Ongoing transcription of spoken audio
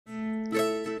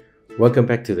Welcome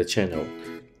back to the channel.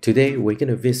 Today we're going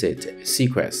to visit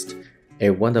SeaQuest, a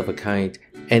one-of-a-kind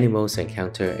animals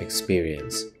encounter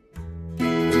experience.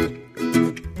 I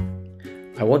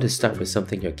want to start with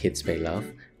something your kids may love,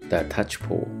 the touch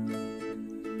pool.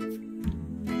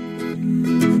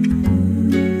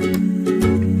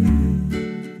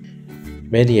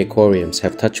 Many aquariums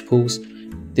have touch pools.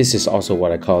 This is also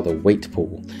what I call the wait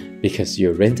pool, because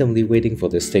you're randomly waiting for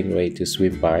the stingray to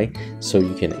swim by so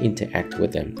you can interact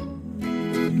with them.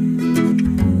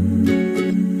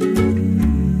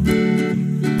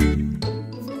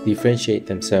 Differentiate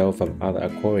themselves from other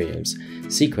aquariums,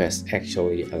 SeaQuest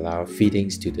actually allow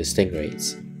feedings to the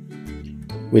stingrays.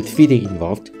 With feeding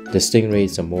involved, the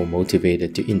stingrays are more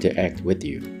motivated to interact with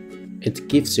you. It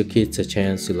gives your kids a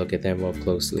chance to look at them more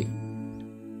closely.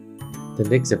 The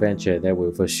next adventure that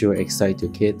will for sure excite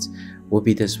your kids will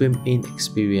be the swim-in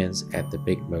experience at the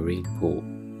big marine pool.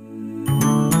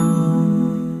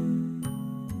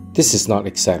 This is not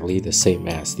exactly the same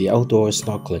as the outdoor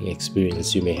snorkeling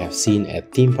experience you may have seen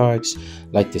at theme parks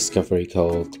like Discovery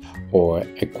Cove or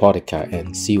Aquatica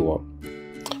and SeaWorld.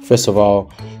 First of all,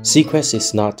 SeaQuest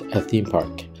is not a theme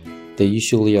park. They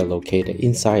usually are located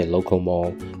inside a local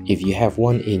mall if you have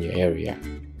one in your area.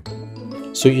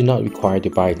 So you're not required to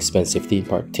buy expensive theme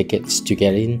park tickets to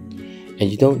get in, and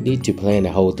you don't need to plan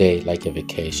a whole day like a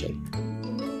vacation.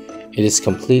 It is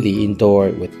completely indoor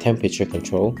with temperature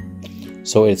control,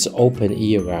 so it's open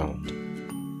year-round.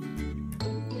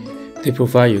 They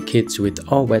provide your kids with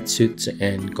all wetsuits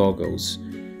and goggles,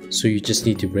 so you just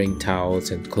need to bring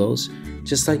towels and clothes,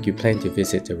 just like you plan to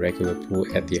visit a regular pool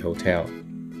at the hotel.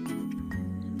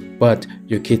 But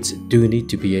your kids do need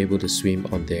to be able to swim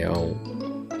on their own.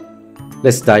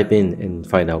 Let's dive in and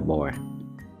find out more.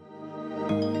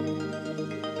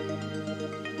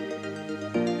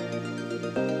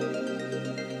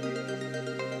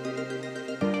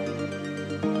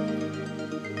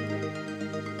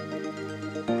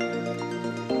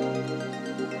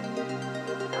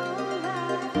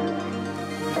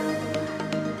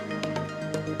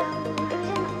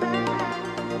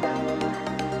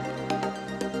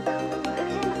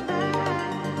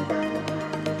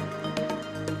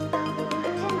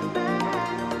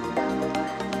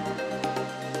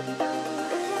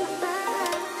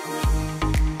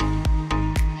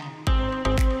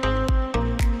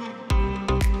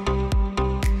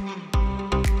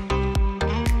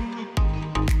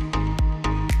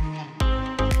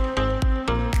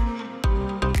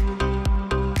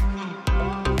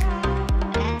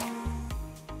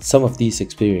 Some of these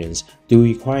experiences do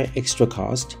require extra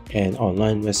cost and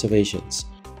online reservations,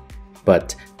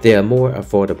 but they are more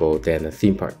affordable than a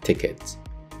theme park ticket.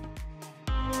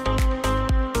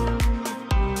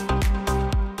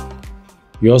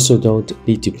 You also don't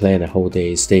need to plan a whole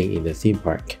day staying in the theme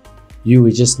park. You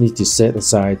will just need to set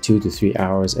aside 2 to 3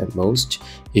 hours at most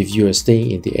if you are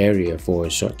staying in the area for a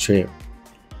short trip.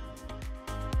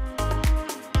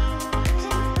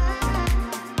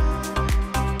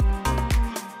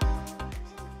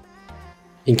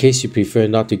 In case you prefer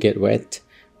not to get wet,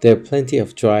 there are plenty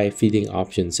of dry feeding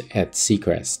options at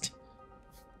SeaQuest.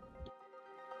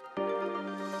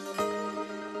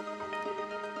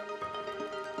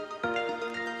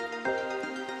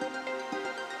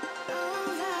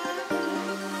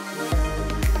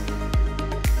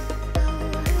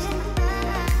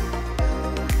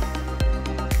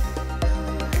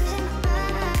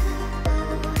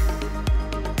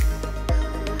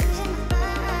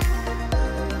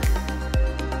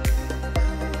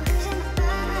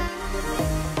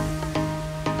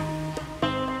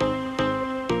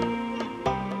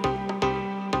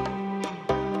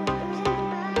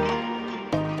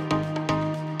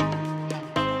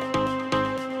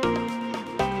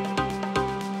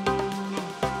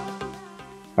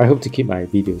 I hope to keep my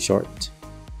video short.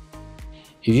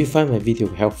 If you find my video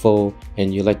helpful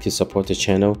and you'd like to support the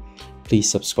channel, please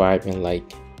subscribe and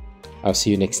like. I'll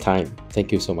see you next time.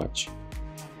 Thank you so much.